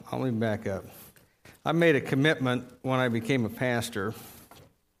let me back up. I made a commitment when I became a pastor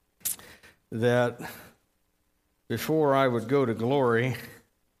that before I would go to glory,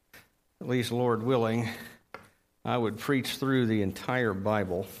 at least Lord willing, I would preach through the entire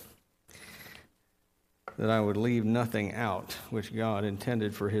Bible, that I would leave nothing out which God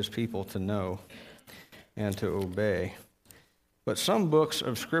intended for his people to know and to obey. But some books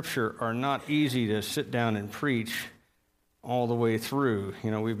of Scripture are not easy to sit down and preach all the way through.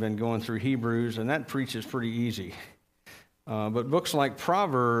 You know, we've been going through Hebrews, and that preaches pretty easy. But books like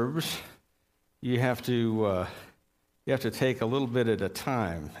Proverbs, you have to take a little bit at a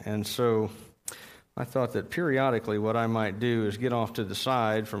time. And so I thought that periodically what I might do is get off to the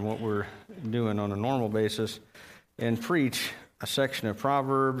side from what we're doing on a normal basis and preach a section of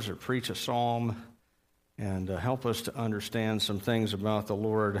Proverbs or preach a psalm and help us to understand some things about the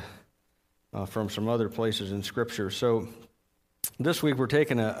Lord from some other places in Scripture. So this week we're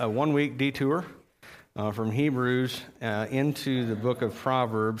taking a one-week detour from Hebrews into the book of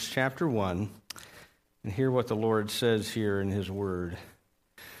Proverbs, chapter 1, and hear what the Lord says here in his word.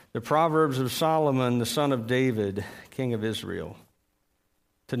 The Proverbs of Solomon, the son of David, king of Israel.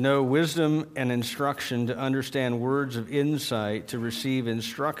 To know wisdom and instruction, to understand words of insight, to receive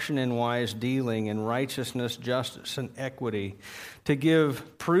instruction in wise dealing, in righteousness, justice, and equity, to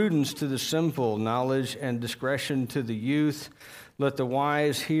give prudence to the simple, knowledge and discretion to the youth. Let the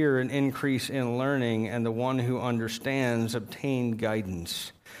wise hear and increase in learning, and the one who understands obtain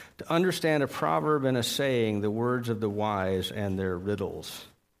guidance. To understand a proverb and a saying, the words of the wise and their riddles.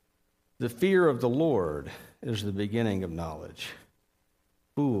 The fear of the Lord is the beginning of knowledge.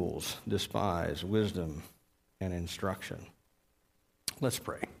 Fools despise wisdom and instruction. Let's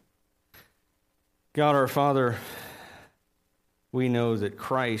pray. God our Father, we know that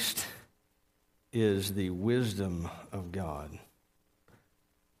Christ is the wisdom of God,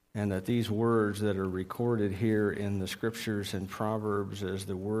 and that these words that are recorded here in the Scriptures and Proverbs as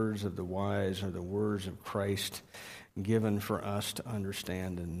the words of the wise are the words of Christ given for us to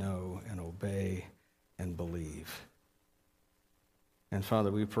understand and know and obey and believe. And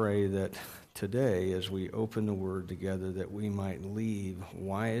Father, we pray that today, as we open the Word together, that we might leave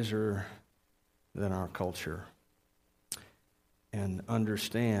wiser than our culture and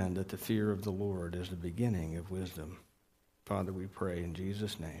understand that the fear of the Lord is the beginning of wisdom. Father, we pray in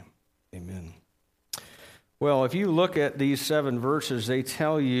Jesus' name. Amen. Well, if you look at these 7 verses, they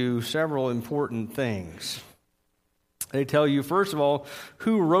tell you several important things. They tell you, first of all,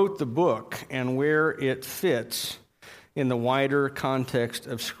 who wrote the book and where it fits in the wider context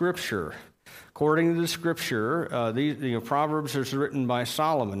of Scripture. According to the Scripture, Proverbs is written by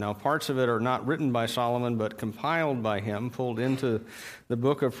Solomon. Now, parts of it are not written by Solomon, but compiled by him, pulled into the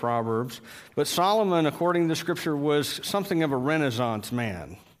book of Proverbs. But Solomon, according to the Scripture, was something of a Renaissance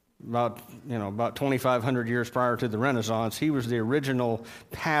man. About 2,500 years prior to the Renaissance, he was the original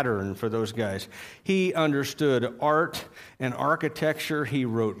pattern for those guys. He understood art and architecture. He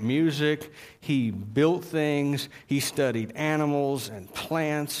wrote music. He built things. He studied animals and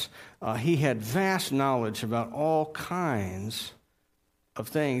plants. He had vast knowledge about all kinds of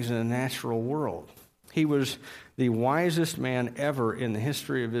things in the natural world. He was the wisest man ever in the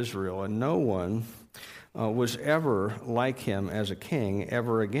history of Israel, and no one was ever like him as a king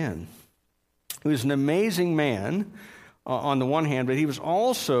ever again. He was an amazing man on the one hand, but he was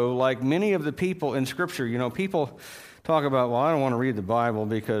also like many of the people in Scripture. You know, people talk about, well, I don't want to read the Bible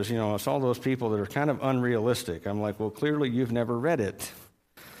because, it's all those people that are kind of unrealistic. I'm like, well, clearly you've never read it.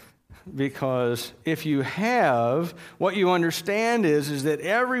 Because if you have, what you understand is that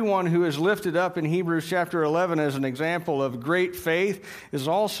everyone who is lifted up in Hebrews chapter 11 as an example of great faith is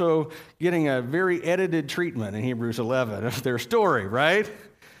also getting a very edited treatment in Hebrews 11 of their story, right?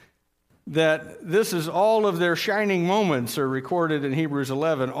 That this is all of their shining moments are recorded in Hebrews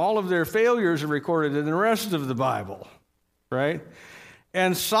 11. All of their failures are recorded in the rest of the Bible, right?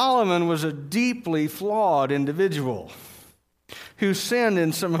 And Solomon was a deeply flawed individual who sinned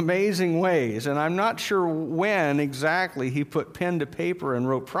in some amazing ways. And I'm not sure when exactly he put pen to paper and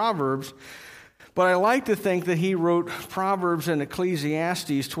wrote Proverbs, but I like to think that he wrote Proverbs and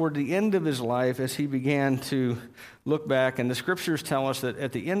Ecclesiastes toward the end of his life as he began to look back. And the Scriptures tell us that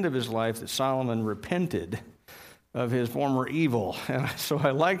at the end of his life that Solomon repented of his former evil. And so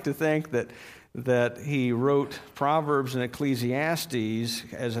I like to think that he wrote Proverbs and Ecclesiastes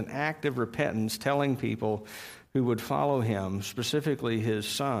as an act of repentance, telling people who would follow him, specifically his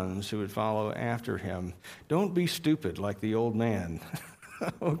sons who would follow after him, don't be stupid like the old man.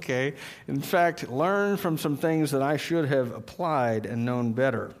 Okay? In fact, learn from some things that I should have applied and known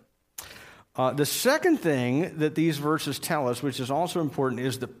better. The second thing that these verses tell us, which is also important,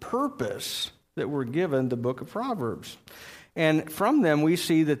 is the purpose that we're given the book of Proverbs. And from them, we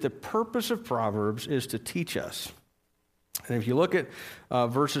see that the purpose of Proverbs is to teach us. And if you look at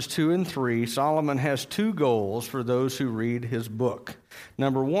verses 2 and 3, Solomon has two goals for those who read his book.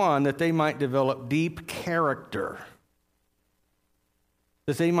 Number one, that they might develop deep character,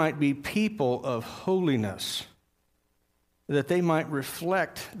 that they might be people of holiness, that they might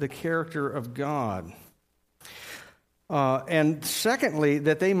reflect the character of God. And secondly,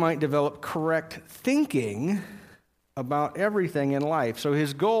 that they might develop correct thinking about everything in life. So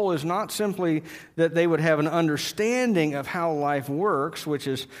his goal is not simply that they would have an understanding of how life works, which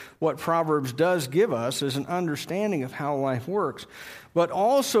is what Proverbs does give us, is an understanding of how life works, but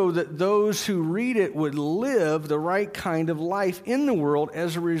also that those who read it would live the right kind of life in the world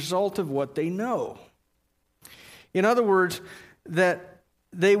as a result of what they know. In other words, that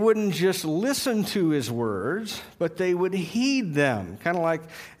they wouldn't just listen to his words, but they would heed them. Kind of like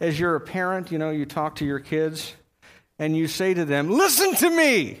as you're a parent, you talk to your kids and you say to them, listen to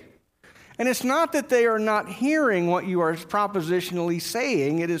me. And it's not that they are not hearing what you are propositionally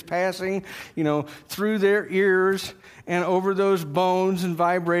saying. It is passing, through their ears and over those bones and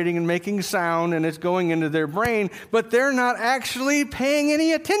vibrating and making sound, and it's going into their brain, but they're not actually paying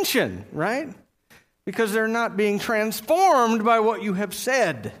any attention, right? Because they're not being transformed by what you have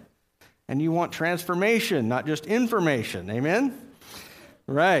said. And you want transformation, not just information. Amen?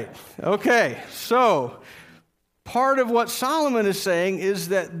 Right. Okay. So, part of what Solomon is saying is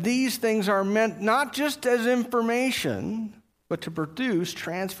that these things are meant not just as information, but to produce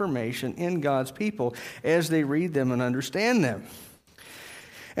transformation in God's people as they read them and understand them.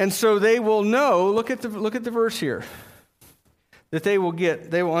 And so they will know, look at the verse here, that they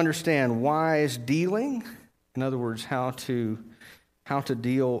will understand wise dealing, in other words, how to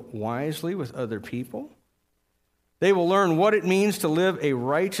deal wisely with other people. They will learn what it means to live a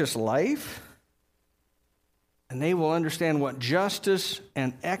righteous life, and they will understand what justice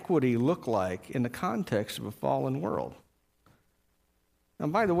and equity look like in the context of a fallen world. Now,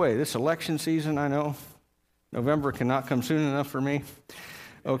 by the way, this election season, I know November cannot come soon enough for me.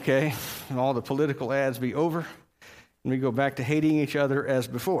 Okay, and all the political ads be over. And we go back to hating each other as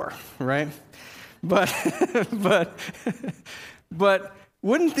before, right? But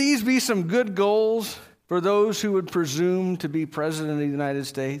wouldn't these be some good goals for those who would presume to be president of the United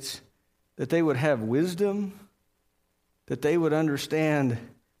States? That they would have wisdom, that they would understand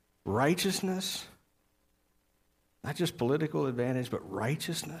righteousness, not just political advantage, but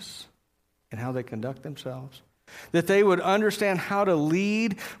righteousness in how they conduct themselves. That they would understand how to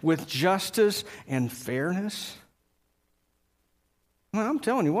lead with justice and fairness. Well, I'm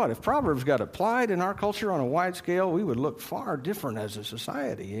telling you what, if Proverbs got applied in our culture on a wide scale, we would look far different as a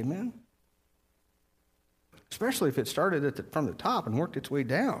society, amen? Especially if it started from the top and worked its way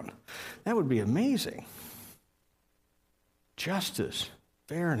down. That would be amazing. Justice,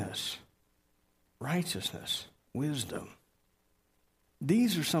 fairness, righteousness, wisdom.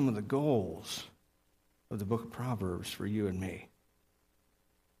 These are some of the goals of the book of Proverbs for you and me.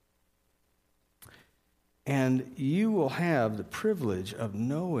 And you will have the privilege of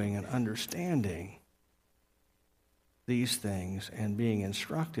knowing and understanding these things and being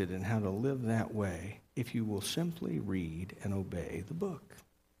instructed in how to live that way if you will simply read and obey the book.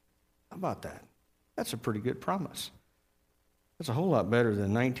 How about that? That's a pretty good promise. That's a whole lot better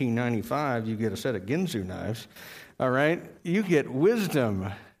than 1995, you get a set of Ginsu knives. All right? You get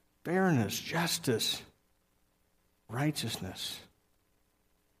wisdom, fairness, justice, righteousness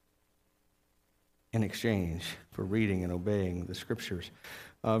in exchange for reading and obeying the Scriptures.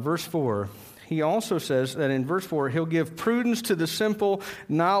 Verse 4, he also says that in verse 4, he'll give prudence to the simple,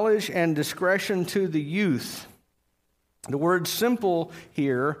 knowledge and discretion to the youth. The word simple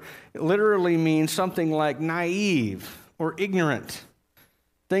here literally means something like naive or ignorant,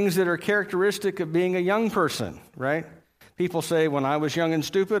 things that are characteristic of being a young person, right? People say, when I was young and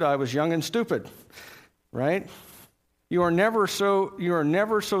stupid, I was young and stupid, right? You are never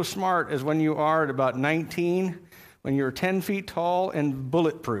so smart as when you are at about 19, when you're 10 feet tall and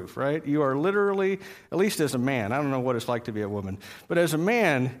bulletproof, right? You are literally, at least as a man, I don't know what it's like to be a woman, but as a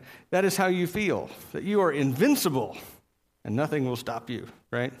man, that is how you feel, that you are invincible and nothing will stop you,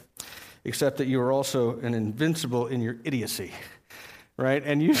 right? Except that you are also an invincible in your idiocy, right?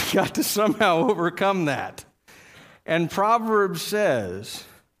 And you've got to somehow overcome that. And Proverbs says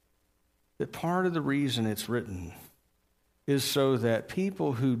that part of the reason it's written is so that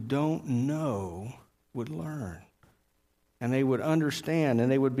people who don't know would learn. And they would understand, and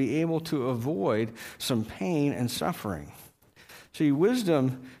they would be able to avoid some pain and suffering. See,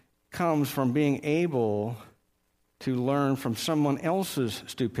 wisdom comes from being able to learn from someone else's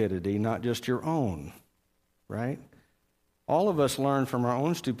stupidity, not just your own, right? All of us learn from our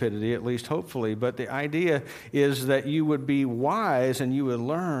own stupidity, at least hopefully, but the idea is that you would be wise and you would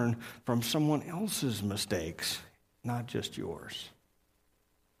learn from someone else's mistakes, not just yours.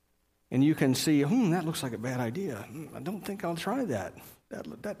 And you can see, that looks like a bad idea. I don't think I'll try that.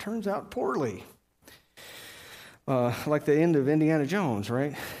 That turns out poorly. Like the end of Indiana Jones,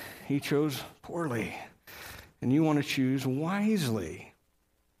 right? He chose poorly. And you want to choose wisely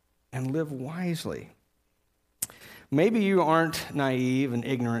and live wisely. Maybe you aren't naive and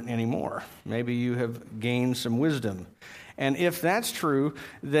ignorant anymore. Maybe you have gained some wisdom. And if that's true,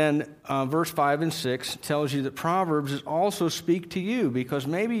 then verse 5 and 6 tells you that Proverbs is also speak to you, because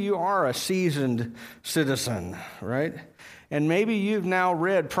maybe you are a seasoned citizen, right? And maybe you've now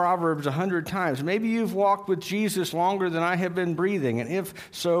read Proverbs 100 times. Maybe you've walked with Jesus longer than I have been breathing. And if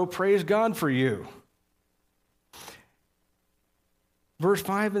so, praise God for you. Verse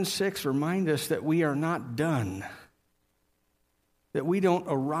 5 and 6 remind us that we are not done, that we don't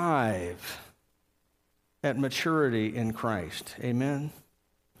arrive at maturity in Christ. Amen?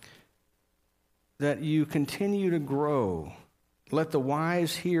 That you continue to grow. Let the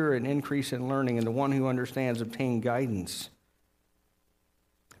wise hear and increase in learning, and the one who understands obtain guidance.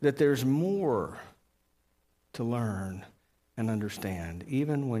 That there's more to learn and understand,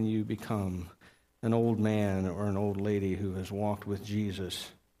 even when you become an old man or an old lady who has walked with Jesus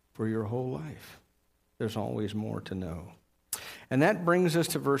for your whole life. There's always more to know. And that brings us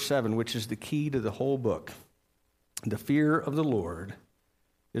to verse 7, which is the key to the whole book. The fear of the Lord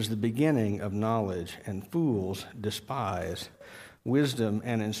is the beginning of knowledge, and fools despise wisdom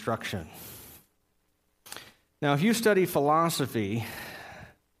and instruction. Now, if you study philosophy,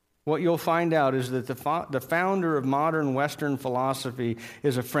 what you'll find out is that the founder of modern Western philosophy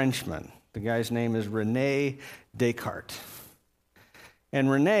is a Frenchman. The guy's name is René Descartes. And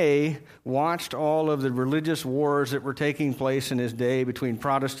René watched all of the religious wars that were taking place in his day between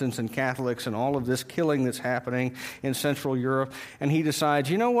Protestants and Catholics and all of this killing that's happening in Central Europe. And he decides,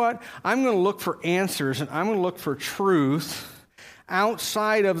 you know what? I'm going to look for answers, and I'm going to look for truth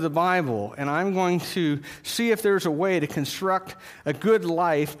outside of the Bible, and I'm going to see if there's a way to construct a good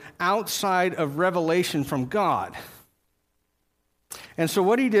life outside of revelation from God. And so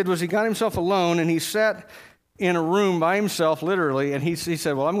what he did was he got himself alone, and he sat in a room by himself, literally, and he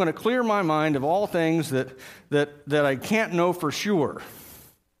said, well, I'm going to clear my mind of all things that I can't know for sure.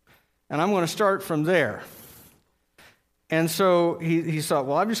 And I'm going to start from there. And so he thought,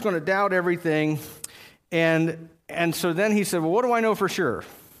 well, I'm just going to doubt everything. And so then he said, well, what do I know for sure?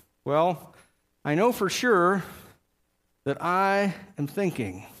 Well, I know for sure that I am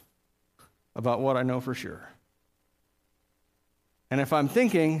thinking about what I know for sure. And if I'm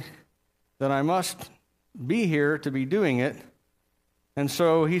thinking, then I must be here to be doing it. And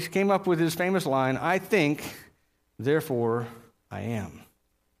so he came up with his famous line, I think, therefore I am.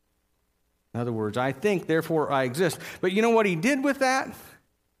 In other words, I think, therefore I exist. But you know what he did with that?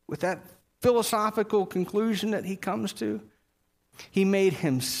 With that philosophical conclusion that he comes to? He made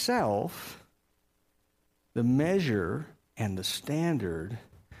himself the measure and the standard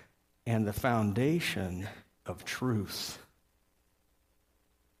and the foundation of truth.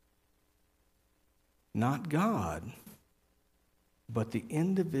 Not God, but the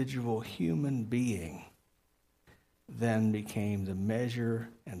individual human being then became the measure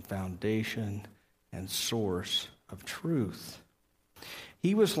and foundation and source of truth.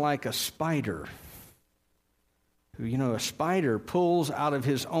 He was like a spider who, a spider pulls out of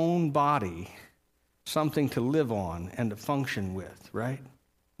his own body something to live on and to function with, right?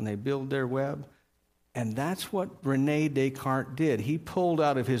 When they build their web. And that's what René Descartes did. He pulled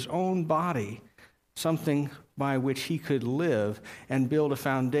out of his own body something by which he could live and build a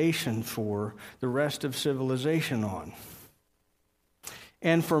foundation for the rest of civilization on.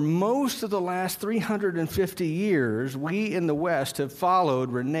 And for most of the last 350 years, we in the West have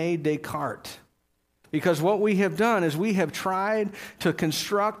followed René Descartes. Because what we have done is we have tried to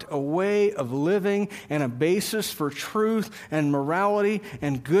construct a way of living and a basis for truth and morality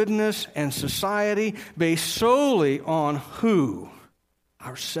and goodness and society based solely on who?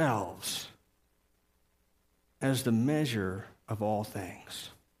 Ourselves. As the measure of all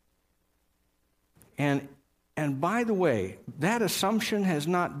things. And by the way, that assumption has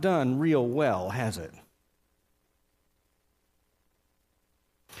not done real well, has it?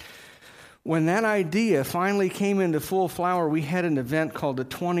 When that idea finally came into full flower, we had an event called the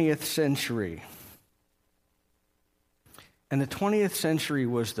 20th century. And the 20th century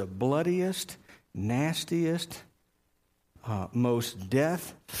was the bloodiest, nastiest, most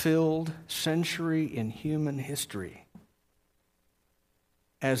death-filled century in human history,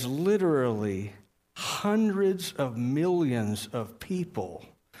 as literally hundreds of millions of people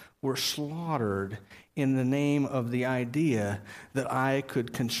were slaughtered in the name of the idea that I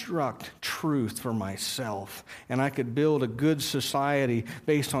could construct truth for myself and I could build a good society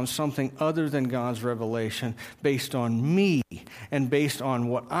based on something other than God's revelation, based on me and based on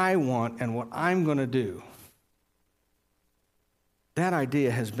what I want and what I'm going to do. That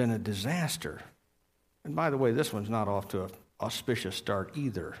idea has been a disaster. And by the way, this one's not off to an auspicious start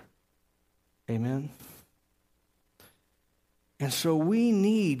either. Amen? And so we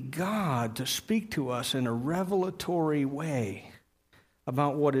need God to speak to us in a revelatory way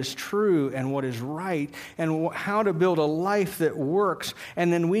about what is true and what is right and how to build a life that works.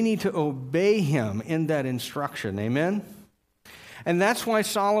 And then we need to obey him in that instruction. Amen? And that's why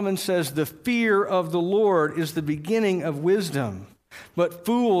Solomon says the fear of the Lord is the beginning of wisdom. But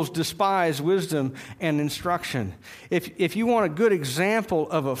fools despise wisdom and instruction. If you want a good example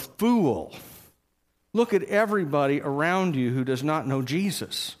of a fool, look at everybody around you who does not know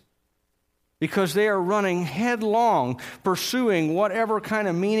Jesus, because they are running headlong, pursuing whatever kind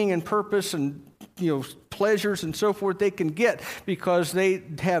of meaning and purpose and pleasures and so forth they can get, because they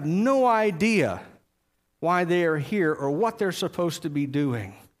have no idea why they are here or what they're supposed to be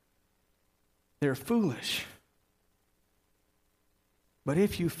doing. They're foolish. But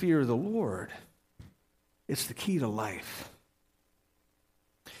if you fear the Lord, it's the key to life.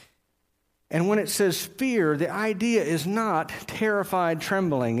 And when it says fear, the idea is not terrified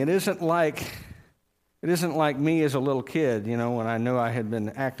trembling. It isn't like me as a little kid, when I knew I had been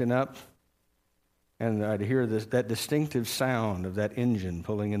acting up and I'd hear that distinctive sound of that engine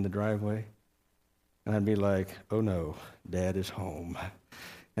pulling in the driveway. And I'd be like, oh no, Dad is home.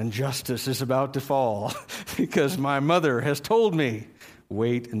 And justice is about to fall because my mother has told me,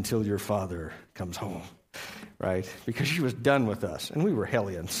 wait until your father comes home. Right? Because she was done with us. And we were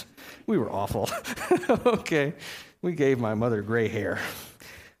hellions. We were awful. Okay. We gave my mother gray hair.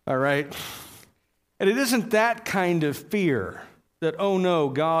 All right? And it isn't that kind of fear that, oh no,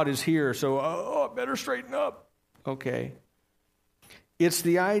 God is here, so I better straighten up. Okay. It's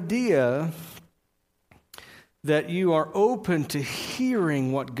the idea that you are open to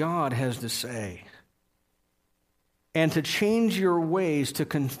hearing what God has to say and to change your ways to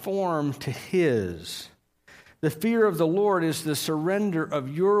conform to his. The fear of the Lord is the surrender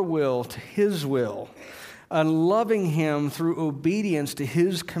of your will to his will, and loving him through obedience to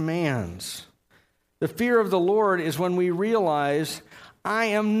his commands. The fear of the Lord is when we realize, I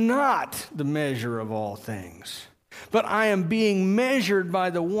am not the measure of all things, but I am being measured by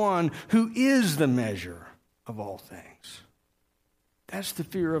the one who is the measure of all things. That's the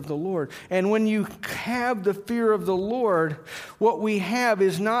fear of the Lord. And when you have the fear of the Lord, what we have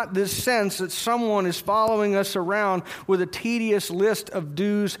is not this sense that someone is following us around with a tedious list of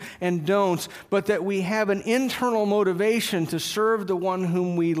do's and don'ts, but that we have an internal motivation to serve the one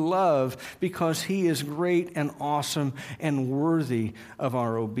whom we love because he is great and awesome and worthy of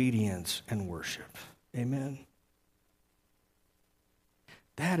our obedience and worship. Amen.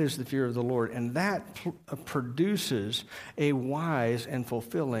 That is the fear of the Lord, and that produces a wise and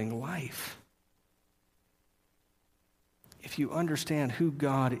fulfilling life. If you understand who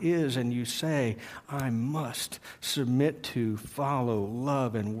God is and you say, I must submit to, follow,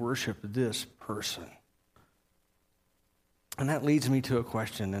 love, and worship this person. And that leads me to a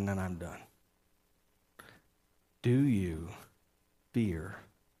question, and then I'm done. Do you fear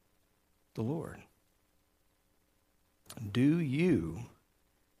the Lord? Do you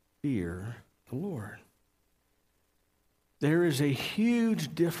fear the Lord? There is a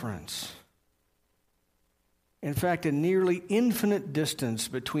huge difference. In fact, a nearly infinite distance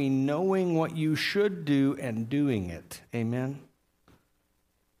between knowing what you should do and doing it. Amen?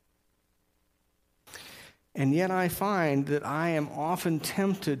 And yet I find that I am often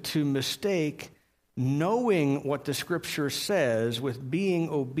tempted to mistake knowing what the Scripture says with being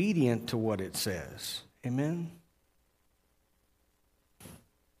obedient to what it says. Amen?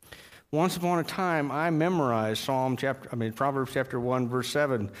 Once upon a time, I memorized Proverbs chapter 1, verse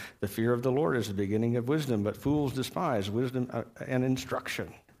 7. The fear of the Lord is the beginning of wisdom, but fools despise wisdom and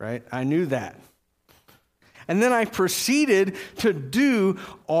instruction, right? I knew that. And then I proceeded to do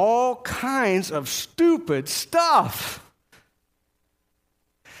all kinds of stupid stuff.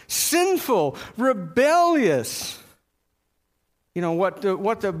 Sinful, rebellious. What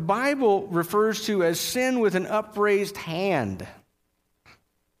the Bible refers to as sin with an upraised hand.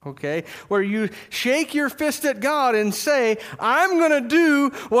 Okay, where you shake your fist at God and say, I'm going to do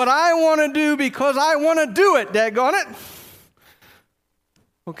what I want to do because I want to do it, daggone it.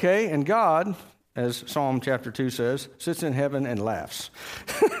 Okay, and God, as Psalm chapter 2 says, sits in heaven and laughs.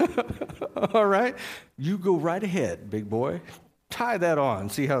 All right? You go right ahead, big boy. Tie that on,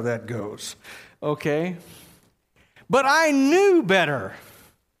 see how that goes. Okay? But I knew better.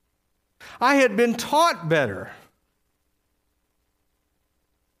 I had been taught better.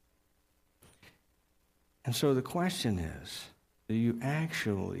 And so the question is, do you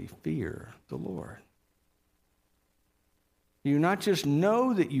actually fear the Lord? Do you not just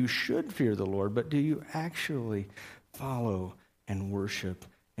know that you should fear the Lord, but do you actually follow and worship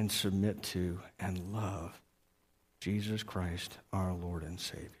and submit to and love Jesus Christ, our Lord and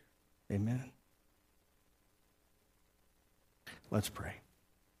Savior? Amen. Let's pray.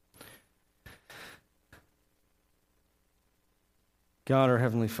 God, our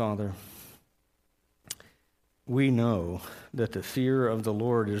Heavenly Father, we know that the fear of the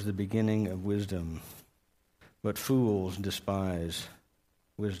Lord is the beginning of wisdom, but fools despise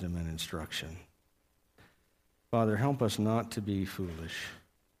wisdom and instruction. Father, help us not to be foolish.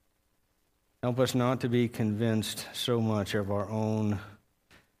 Help us not to be convinced so much of our own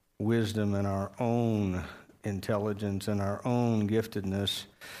wisdom and our own intelligence and our own giftedness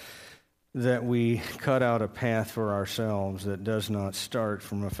that we cut out a path for ourselves that does not start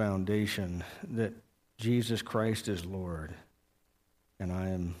from a foundation that Jesus Christ is Lord and I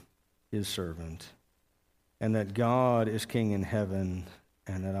am his servant, and that God is King in heaven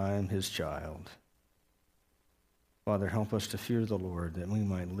and that I am his child. Father, help us to fear the Lord that we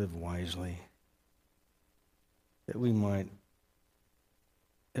might live wisely, that we might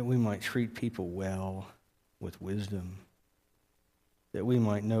treat people well with wisdom, that we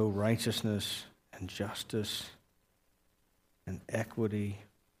might know righteousness and justice and equity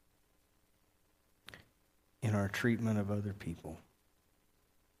in our treatment of other people.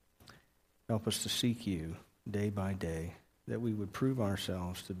 Help us to seek you day by day, that we would prove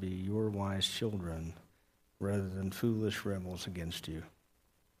ourselves to be your wise children rather than foolish rebels against you.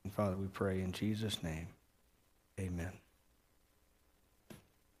 And Father, we pray in Jesus' name.